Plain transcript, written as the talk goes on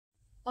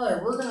All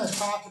right, we're going to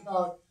talk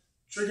about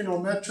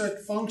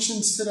trigonometric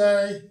functions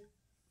today.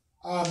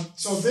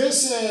 So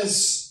this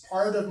is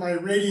part of my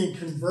radian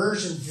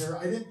conversion here.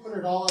 I didn't put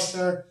it all up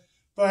there,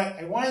 but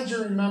I wanted you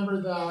to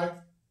remember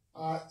that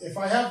if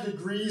I have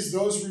degrees,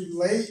 those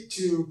relate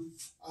to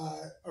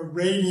a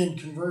radian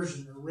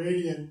conversion, a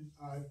radian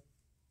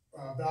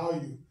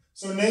value.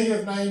 So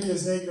negative 90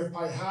 is negative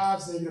pi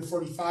halves, negative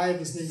 45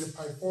 is negative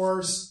pi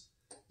fourths,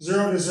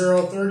 0 to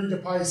 0, 30 to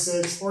pi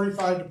 6,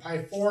 45 to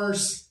pi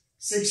fourths,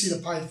 60 to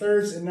pi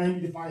thirds, and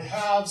 90 to pi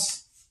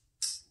halves,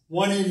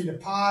 180 to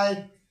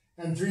pi,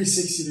 and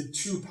 360 to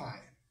 2 pi.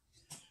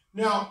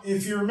 Now,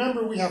 if you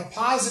remember, we have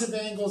positive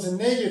angles and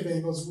negative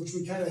angles, which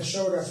we kind of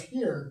showed up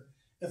here.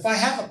 If I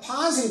have a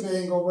positive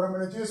angle, what I'm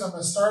going to do is I'm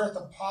going to start at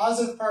the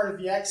positive part of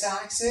the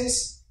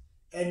x-axis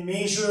and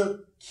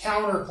measure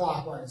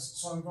counterclockwise.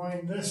 So I'm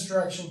going this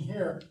direction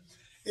here.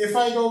 If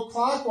I go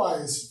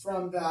clockwise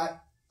from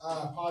that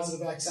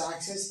positive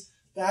x-axis,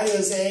 that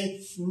is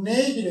a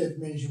negative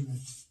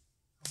measurement.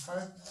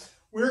 Okay,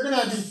 we're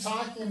going to be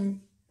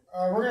talking.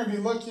 We're going to be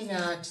looking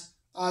at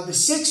the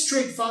 6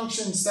 trig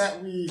functions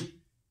that we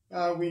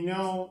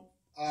know: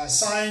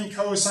 sine,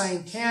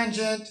 cosine,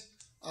 tangent,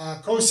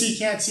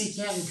 cosecant,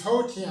 secant, and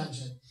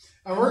cotangent.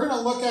 And we're going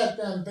to look at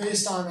them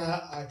based on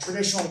a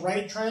traditional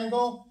right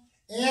triangle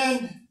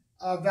and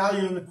a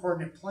value in the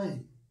coordinate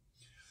plane.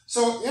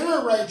 So in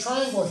our right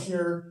triangle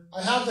here,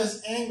 I have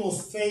this angle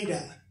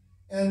theta,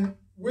 and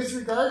with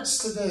regards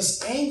to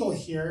this angle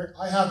here,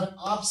 I have an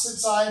opposite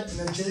side,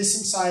 an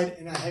adjacent side,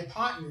 and a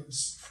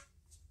hypotenuse.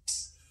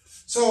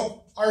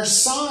 So our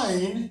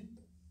sine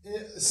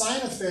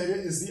of theta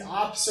is the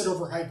opposite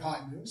over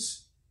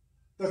hypotenuse.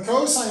 The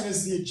cosine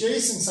is the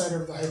adjacent side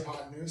over the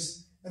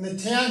hypotenuse, and the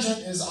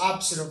tangent is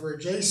opposite over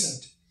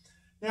adjacent.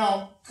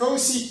 Now,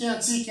 cosecant,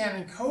 secant,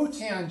 and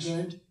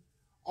cotangent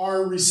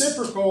are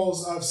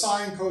reciprocals of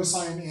sine,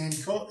 cosine,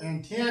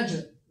 and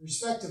tangent,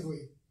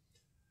 respectively.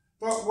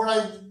 But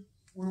what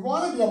we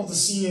want to be able to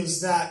see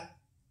is that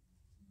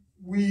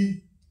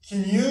we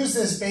can use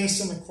this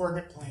based in the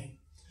coordinate plane.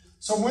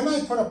 So when I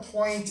put a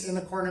point in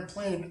the coordinate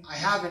plane, I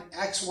have an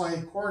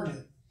xy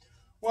coordinate.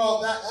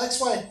 Well, that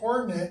xy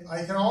coordinate,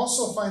 I can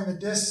also find the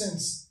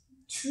distance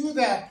to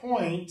that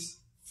point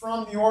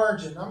from the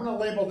origin. I'm going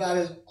to label that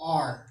as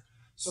r.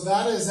 So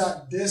that is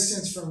that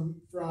distance from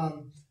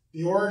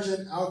the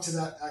origin out to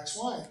that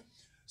xy.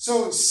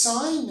 So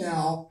sine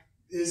now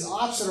is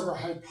opposite over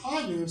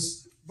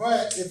hypotenuse,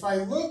 but if I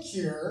look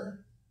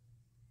here,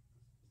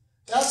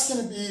 that's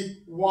going to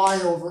be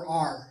y over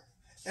r.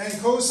 And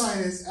cosine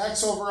is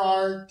x over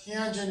r,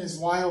 tangent is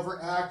y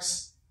over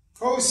x,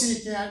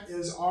 cosecant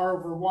is r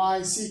over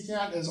y,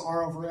 secant is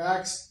r over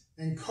x,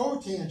 and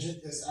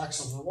cotangent is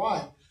x over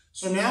y.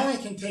 So now I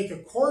can take a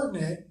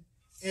coordinate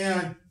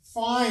and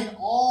find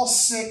all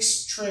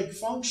 6 trig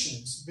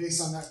functions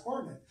based on that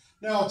coordinate.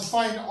 Now to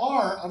find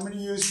r, I'm going to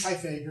use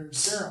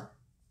Pythagoras' theorem.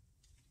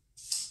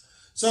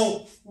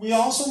 So we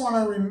also want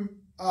to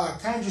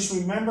kind of just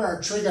remember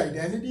our trig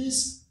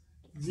identities.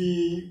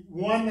 The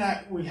one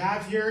that we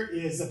have here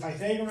is the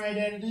Pythagorean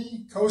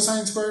identity.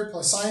 Cosine squared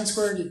plus sine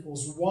squared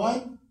equals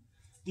 1.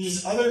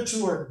 These other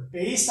two are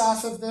based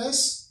off of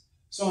this.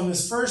 So in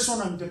this first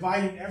one, I'm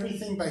dividing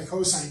everything by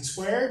cosine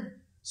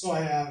squared. So I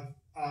have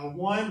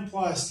 1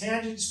 plus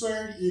tangent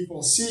squared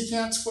equals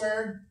secant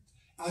squared.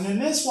 And then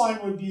this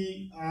one would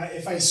be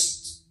if I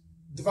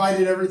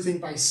divided everything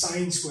by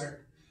sine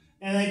squared.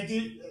 And I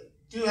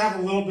do have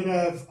a little bit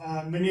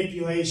of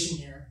manipulation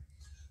here.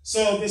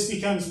 So this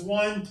becomes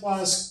 1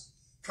 plus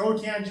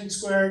cotangent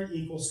squared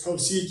equals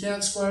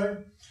cosecant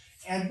squared.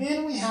 And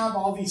then we have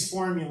all these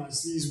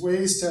formulas, these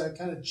ways to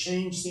kind of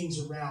change things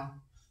around.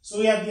 So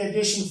we have the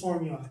addition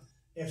formula.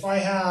 If I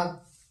have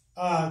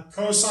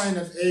cosine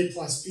of a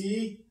plus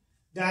b,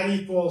 that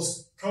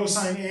equals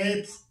cosine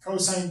a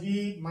cosine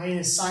b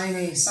minus sine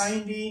a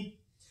sine b.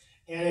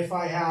 And if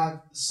I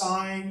have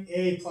sine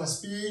a plus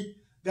b,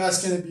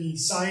 that's going to be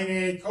sine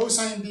a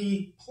cosine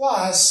b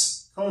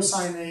plus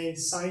cosine a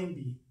sine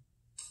b.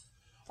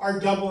 Our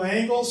double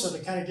angle, so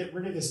to kind of get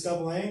rid of this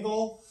double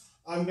angle,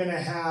 I'm going to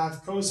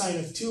have cosine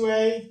of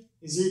 2a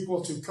is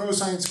equal to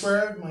cosine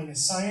squared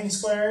minus sine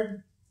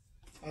squared.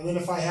 And then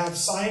if I have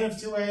sine of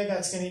 2a,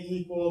 that's going to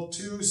equal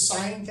 2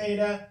 sine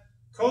theta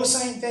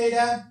cosine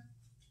theta.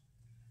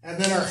 And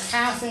then our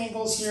half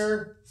angles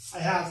here, I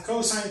have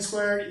cosine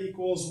squared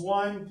equals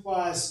 1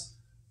 plus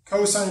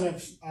cosine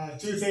of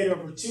 2 theta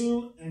over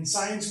 2, and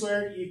sine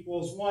squared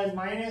equals 1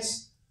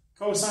 minus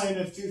cosine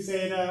of 2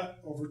 theta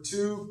over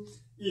 2.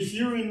 If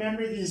you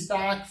remember these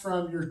back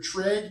from your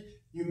trig,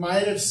 you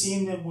might have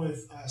seen them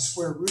with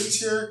square roots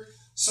here.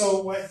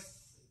 So what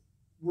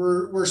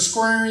we're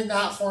squaring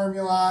that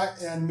formula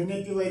and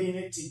manipulating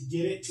it to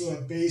get it to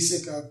a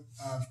basic of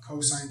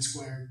cosine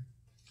squared.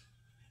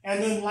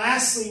 And then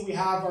lastly, we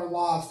have our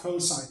law of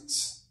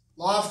cosines.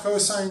 Law of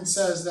cosine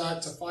says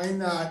that to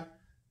find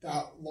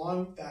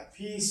that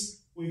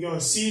piece, we go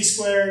c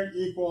squared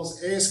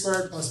equals a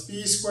squared plus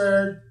b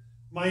squared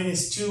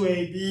minus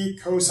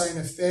 2ab cosine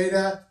of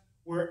theta,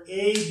 where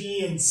a,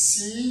 b, and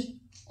c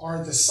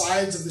are the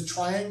sides of the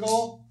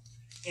triangle,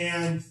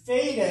 and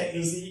theta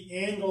is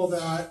the angle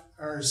that,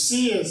 or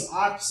C is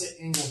opposite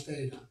angle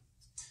theta.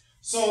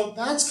 So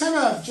that's kind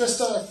of just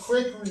a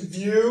quick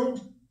review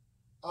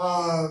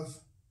of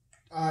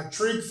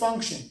trig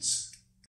functions.